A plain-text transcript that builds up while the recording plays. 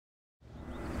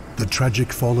The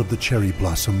tragic fall of the cherry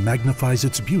blossom magnifies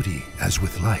its beauty as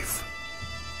with life.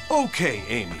 Okay,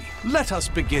 Amy, let us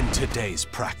begin today's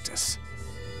practice.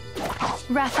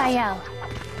 Raphael,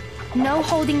 no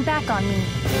holding back on me.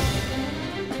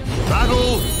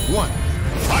 Battle 1.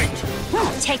 Fight!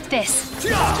 Take this.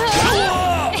 Enjoy.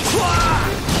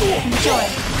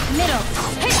 Middle.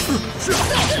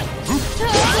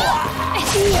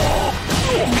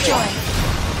 Enjoy. Enjoy.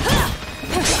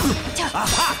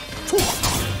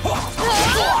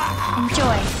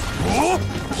 Enjoy.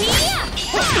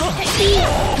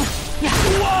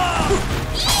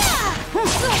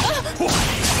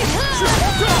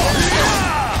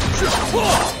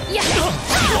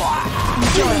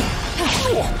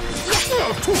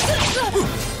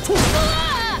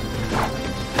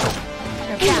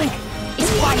 Your back is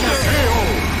fire.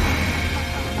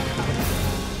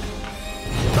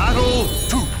 Battle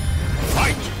 2.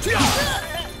 Fight!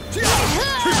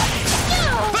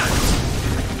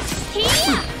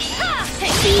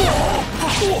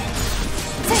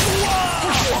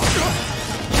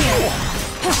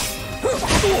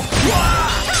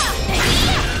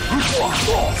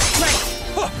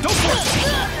 Don't force it!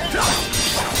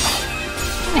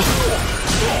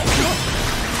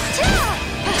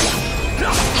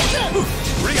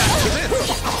 React to this!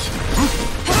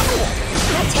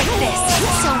 Take this,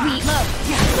 so weak.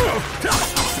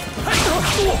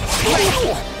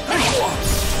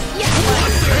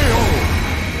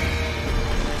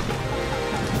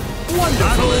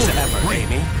 Wonderful as ever,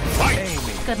 Amy. Fight!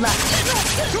 Amy. Good luck.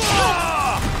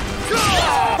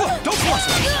 Don't force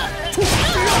it!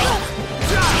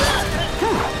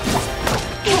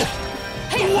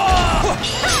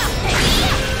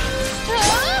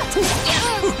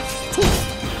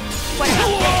 What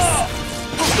about this?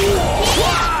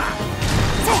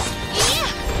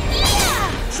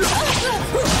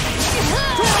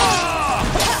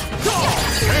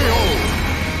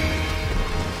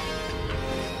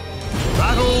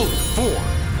 Battle 4.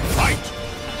 Fight!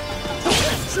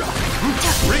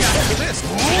 React to this!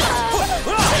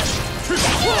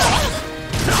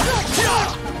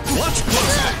 Much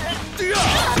closer!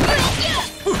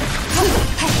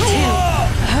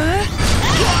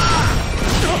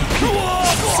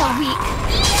 So weak.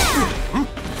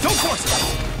 Don't force it!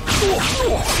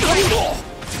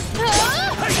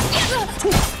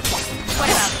 What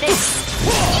about this?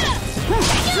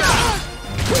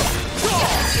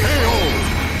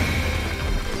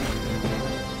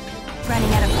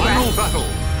 Running out of Final breath. battle.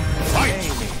 Fight!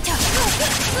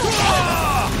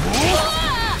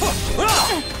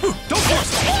 Don't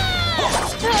force it!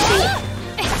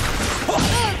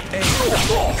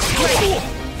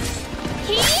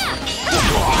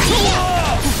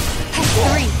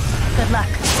 Three. Good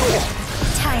luck.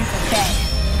 Time for bed.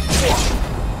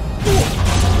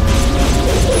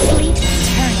 Sleep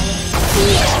eternally.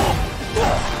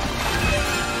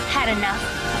 Had enough.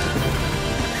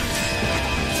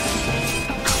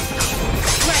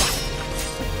 Right.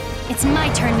 It's my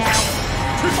turn now.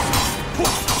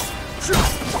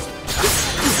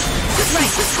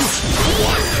 Right.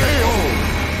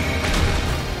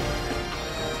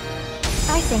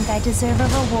 I think I deserve a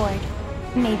reward.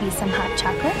 Maybe some hot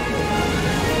chocolate?